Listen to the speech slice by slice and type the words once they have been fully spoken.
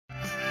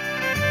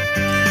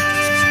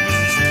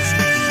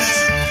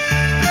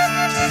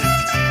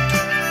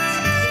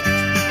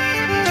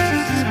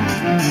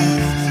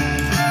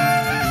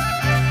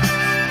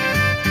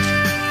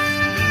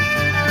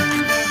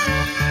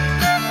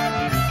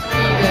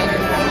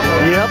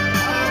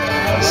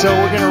So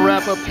we're going to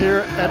wrap up here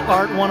at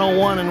Art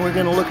 101 and we're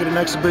going to look at an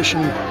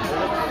exhibition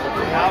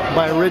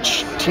by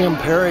Rich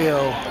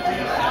Timperio.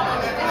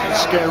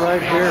 This guy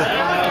right here.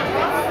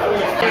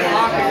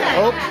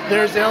 Oh,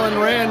 there's Ellen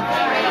Rand.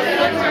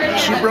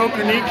 She broke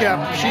her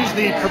kneecap. She's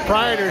the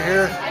proprietor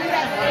here.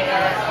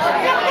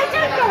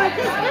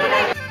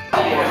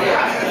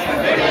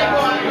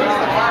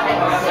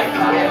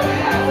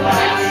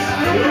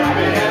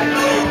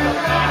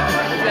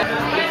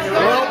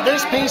 Well,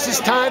 this piece is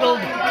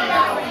titled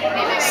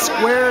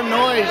Square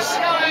Noise.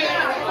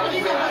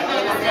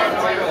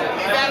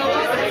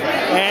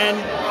 And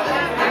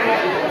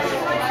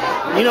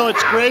you know,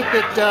 it's great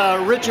that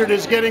Richard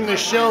is getting this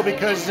show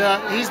because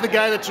he's the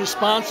guy that's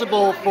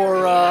responsible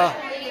for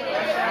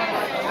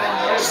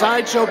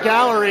Sideshow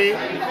Gallery,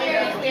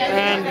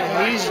 and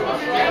he's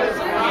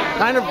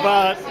kind of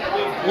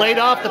laid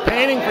off the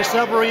painting for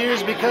several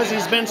years because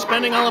he's been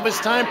spending all of his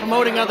time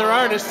promoting other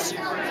artists.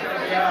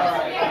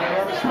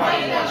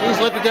 Seems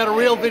like we got a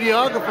real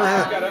videographer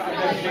here.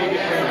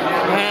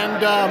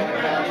 And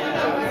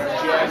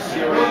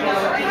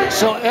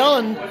so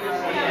Ellen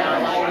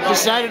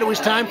decided it was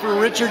time for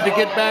Richard to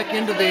get back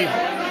into the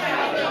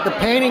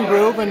painting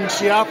groove, and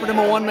she offered him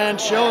a one-man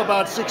show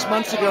about 6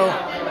 months ago.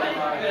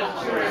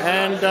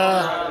 And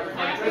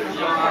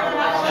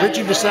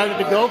Richard decided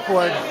to go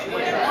for it.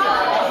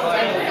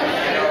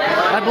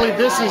 I believe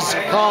this is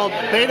called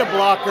Beta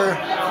Blocker.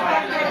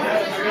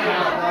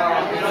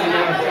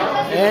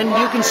 And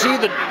you can see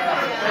that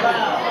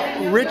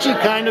Richie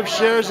kind of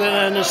shares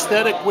an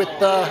aesthetic with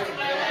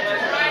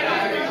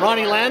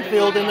Ronnie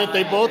Landfield in that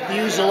they both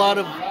use a lot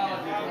of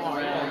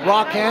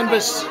raw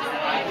canvas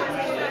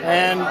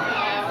and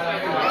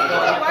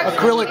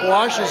acrylic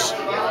washes,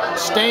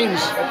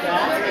 stains.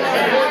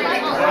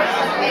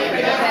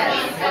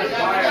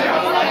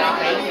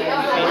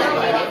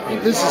 I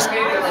think this is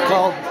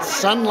called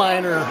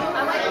Sunliner.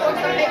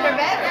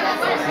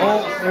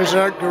 Oh, there's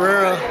Art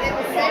Guerrera,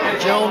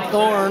 Joan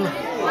Thorne,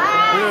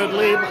 Jared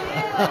Lieb.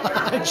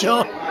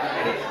 Joan.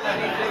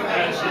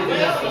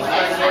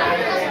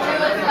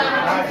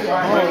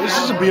 Oh, this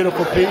is a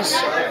beautiful piece.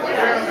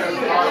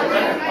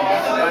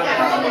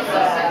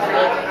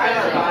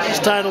 It's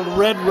titled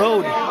Red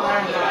Road.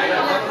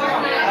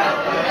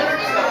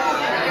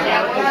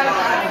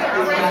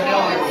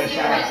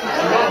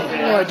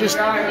 Oh,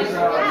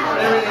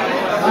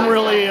 I'm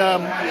really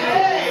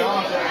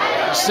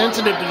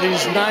sensitive to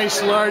these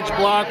nice large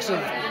blocks of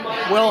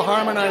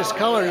well-harmonized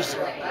colors,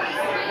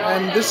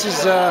 and this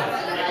is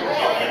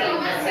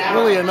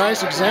really a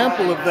nice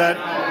example of that.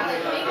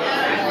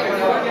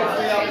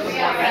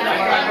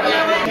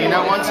 You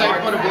know, once I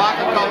put a block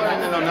of color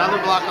and then another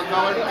block of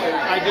color,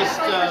 it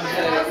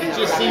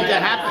just seemed to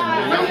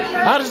happen, you know?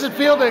 How does it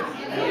feel to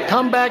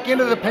come back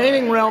into the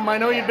painting realm? I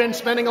know you've been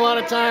spending a lot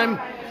of time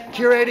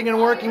curating and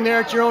working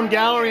there at your own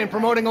gallery and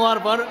promoting a lot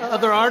of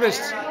other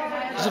artists.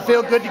 Does it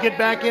feel good to get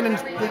back into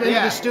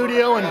the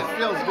studio and it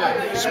feels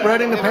good.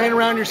 Spreading the paint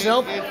around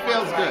yourself? It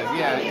feels good,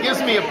 yeah. It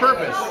gives me a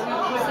purpose.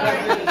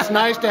 It's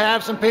nice to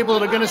have some people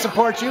that are going to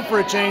support you for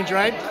a change,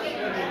 right?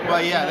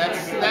 Well, yeah,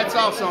 that's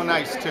also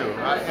nice too.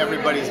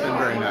 Everybody's been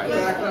very nice.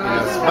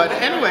 Yes. But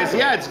anyways,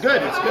 yeah, it's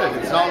good. It's good.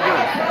 It's all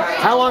good.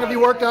 How long have you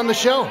worked on the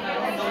show?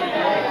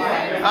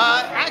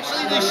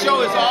 Actually, this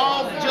show is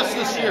all just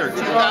this year,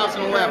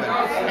 2011.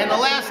 And the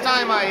last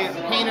time I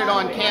painted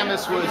on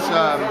canvas was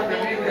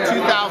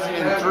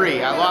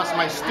 2003. I lost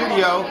my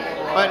studio,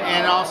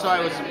 and also I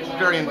was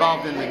very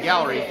involved in the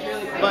gallery.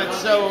 But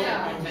so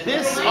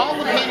all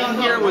the painting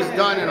here was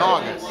done in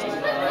August.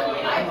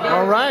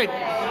 All right.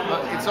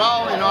 It's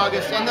all in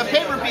August, and the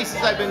paper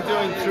pieces I've been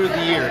doing through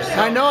the years.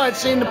 I know I've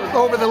seen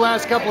over the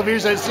last couple of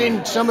years, I've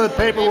seen some of the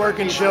paperwork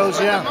in shows,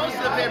 yeah. Most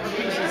of the paper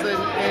pieces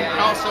and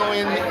also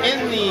in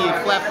the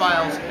flat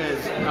files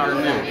are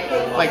new,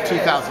 like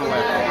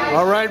 2011.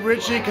 All right,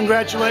 Richie,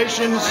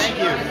 congratulations. Thank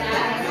you.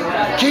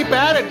 Keep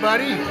at it,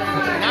 buddy.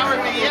 Now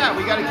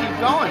we got to keep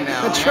going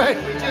now. That's right.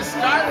 We just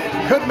started.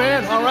 Good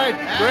man. All right,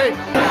 great.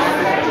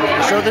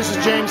 So this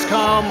is James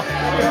Combe,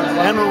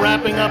 and we're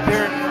wrapping up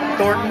here at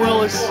Thornton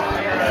Willis,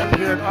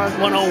 here at Art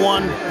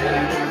 101,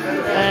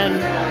 and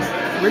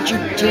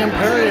Richard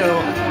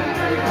Timperio,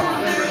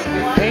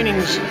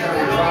 paintings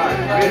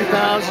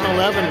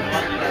 2011.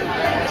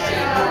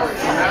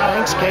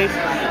 Thanks, Kate.